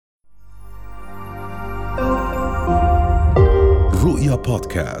رؤيا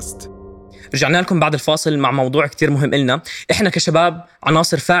بودكاست. رجعنا لكم بعد الفاصل مع موضوع كتير مهم إلنا. إحنا كشباب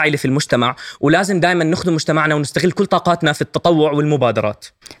عناصر فاعلة في المجتمع، ولازم دائما نخدم مجتمعنا ونستغل كل طاقاتنا في التطوع والمبادرات.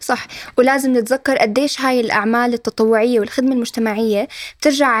 صح، ولازم نتذكر قديش هاي الأعمال التطوعية والخدمة المجتمعية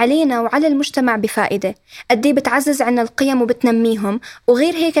بترجع علينا وعلى المجتمع بفائدة، قديه بتعزز عنا القيم وبتنميهم.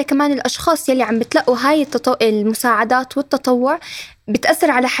 وغير هيك كمان الأشخاص يلي عم بتلقوا هاي المساعدات والتطوع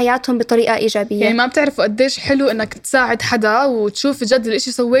بتأثر على حياتهم بطريقة إيجابية. يعني ما بتعرفوا قديش حلو إنك تساعد حدا وتشوف جد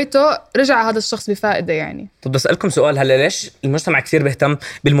الإشي سويته رجع هذا الشخص بفائدة. يعني طب أسألكم سؤال، هلا ليش المجتمع كثير بيهتم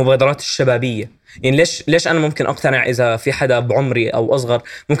بالمبادرات الشبابية؟ يعني ليش أنا ممكن أقتنع إذا في حدا بعمري أو أصغر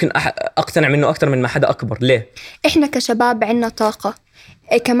ممكن أقتنع منه أكتر من ما حدا أكبر؟ ليه؟ إحنا كشباب عنا طاقة،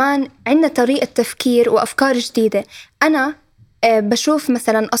 كمان عنا طريقة تفكير وأفكار جديدة. أنا بشوف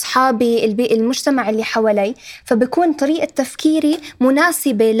مثلا أصحابي المجتمع اللي حوالي، فبكون طريقة تفكيري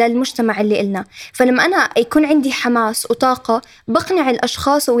مناسبة للمجتمع اللي إلنا. فلما أنا يكون عندي حماس وطاقة بقنع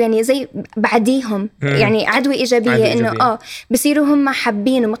الأشخاص، ويعني زي بعديهم يعني عدوى إيجابية إنه بصيروا هم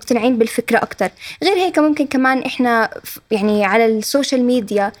حابين ومقتنعين بالفكرة أكتر. غير هيك ممكن كمان إحنا يعني على السوشيال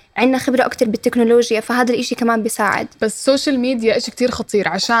ميديا عندنا خبرة أكتر بالتكنولوجيا، فهذا الإشي كمان بيساعد. بس السوشيال ميديا إشي كتير خطير،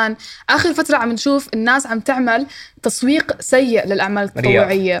 عشان آخر فترة عم نشوف الناس عم تعمل تسويق سيء للأعمال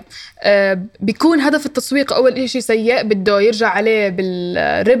التطوعية. بيكون هدف التسويق أول إشي سيء، بده يرجع عليه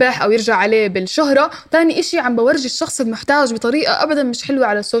بالربح أو يرجع عليه بالشهرة. ثاني إشي عم بورجي الشخص المحتاج بطريقة أبدا مش حلوة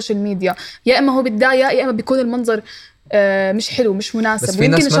على السوشيال ميديا، يا إما هو بتضايق يا إما بيكون المنظر مش حلو مش مناسب. بس في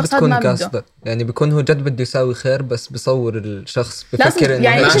ناس ما بتكون قاصدة، يعني بيكون هو جد بده يساوي خير بس بيصور الشخص بفكر انه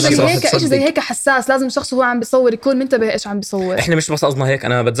يعني إيش زي هيك حساس. لازم الشخص هو عم بيصور يكون منتبه ايش عم بيصور. احنا مش بس قصدنا هيك.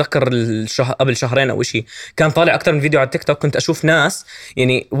 انا بتذكر قبل شهرين او شيء كان طالع اكتر من فيديو على التيك توك، كنت اشوف ناس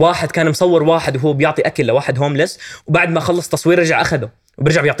يعني واحد كان مصور واحد وهو بيعطي اكل لواحد هوملس، وبعد ما خلص تصوير رجع اخده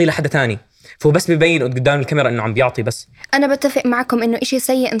وبرجع بيعطيه لحد تاني، فهو بس بيبين قدام الكاميرا انه عم بيعطي بس. انا بتفق معكم انه إشي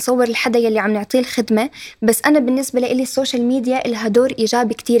سيء نصور لحدا يلي عم نعطيه الخدمه، بس انا بالنسبه لي السوشيال ميديا لها دور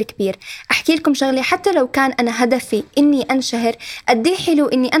ايجابي كتير كبير. احكي لكم شغله، حتى لو كان انا هدفي اني انشهر، قديه حلو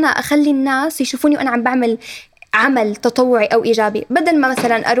اني انا اخلي الناس يشوفوني وانا عم بعمل عمل تطوعي أو إيجابي، بدل ما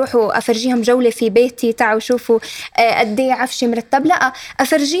مثلا أروح وأفرجيهم جولة في بيتي تعالوا شوفوا قديه عفشي مرتب، لا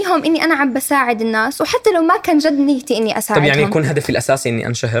أفرجيهم إني أنا عم بساعد الناس، وحتى لو ما كان جد نيتي إني أساعدهم. طب يعني يكون هدفي الأساسي إني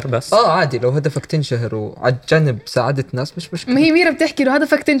أنشهر بس؟ عادي لو هدفك تنشهر وعلى جنب ساعدة ناس مش مشكلة. ما هي ميرا بتحكي له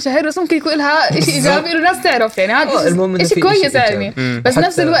هدفك تنشهر، بس ممكن يكون لها إشي إيجابي إنه الناس تعرف، يعني هذا إشي كويس يعني. بس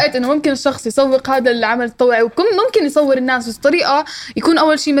نفس الوقت إنه ممكن الشخص يسوق هذا العمل التطوعي، وممكن يصور الناس بس طريقة يكون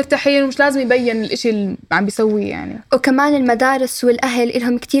أول شيء مرتاحين ومش لازم يبين الإشي اللي عم بيسويه يعني. وكمان المدارس والأهل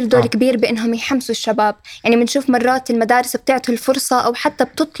لهم كتير دور كبير بأنهم يحمسوا الشباب. يعني بنشوف مرات المدارس بتعطي الفرصة أو حتى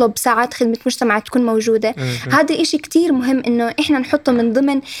بتطلب ساعات خدمة مجتمع تكون موجودة. هذا إشي كتير مهم إنه إحنا نحطه من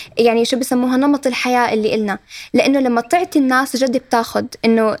ضمن يعني شو بسموها نمط الحياة اللي إلنا، لأنه لما تعطي الناس جد بتاخد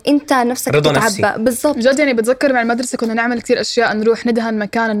إنه أنت نفسك تتعبى. بالضبط جد. يعني بتذكر مع المدرسة كنا نعمل كتير أشياء، نروح ندهن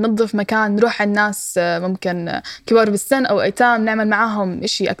مكان، ننظف مكان، نروح على الناس ممكن كبار بالسن أو أيتام نعمل معاهم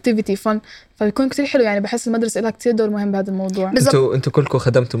إشي activity fun، فبيكون كتير حلو. يعني بحس المدرسة لها كتير دور مهم بهذا الموضوع. انتوا كلكم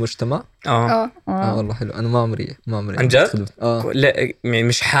خدمتوا مجتمع؟ والله حلو. انا ما عمري عن جد؟ لا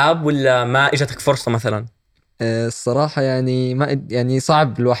مش حاب ولا ما اجتك فرصة مثلا؟ الصراحة يعني ما يعني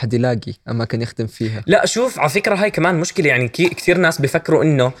صعب الواحد يلاقي أماكن يخدم فيها. لا شوف، على فكرة هاي كمان مشكلة. يعني كتير ناس بيفكروا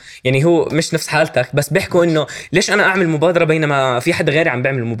إنه يعني هو مش نفس حالتك، بس بيحكوا إنه ليش أنا أعمل مبادرة بينما في حد غيري عم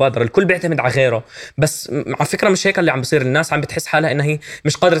بيعمل مبادرة. الكل بيعتمد على غيره، بس على فكرة مش هيك اللي عم بيصير. الناس عم بتحس حالها إنها هي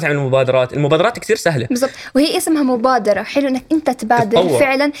مش قادرة تعمل المبادرات كتير سهلة. بالضبط، وهي اسمها مبادرة. حلو إنك أنت تبادر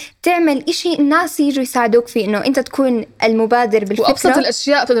فعلا تعمل إشي الناس يجوا يساعدوك فيه، إنه أنت تكون المبادر بالفكرة. وأبسط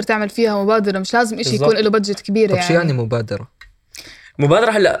الأشياء تقدر تعمل فيها مبادرة، مش لازم إشي يكون له بادجت كبيرة. يعني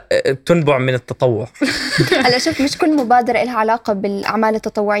مبادرة هلا تنبع من التطوع. هلا شوف، مش كل مبادرة لها علاقة بالأعمال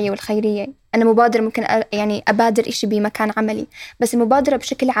التطوعية والخيرية. أنا مبادرة ممكن يعني أبادر إشي بمكان عملي، بس المبادرة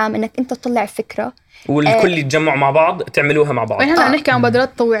بشكل عام إنك أنت تطلع فكرة والكل يتجمعوا مع بعض تعملوها مع بعض. احنا نحكي عن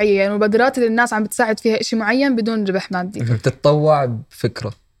مبادرات تطوعية، يعني مبادرات اللي الناس عم بتساعد فيها إشي معين بدون ربح مادي. بتتطوع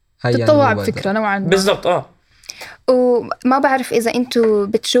بفكرة، تتطوع بفكرة نوعا ما. بالضبط. وما بعرف إذا أنتوا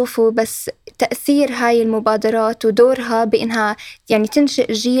بتشوفوا بس تأثير هاي المبادرات ودورها بإنها يعني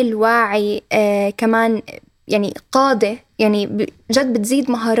تنشئ جيل واعي كمان، يعني قادة، يعني جد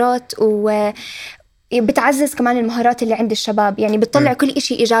بتزيد مهارات وبتعزز كمان المهارات اللي عند الشباب. يعني بتطلع كل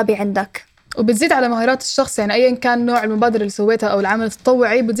إشي إيجابي عندك، وبتزيد على مهارات الشخص. يعني أيا كان نوع المبادرة اللي سويتها أو العمل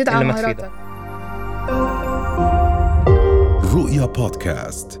التطوعي بتزيد على مهاراتك. رؤيا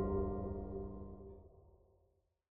بودكاست.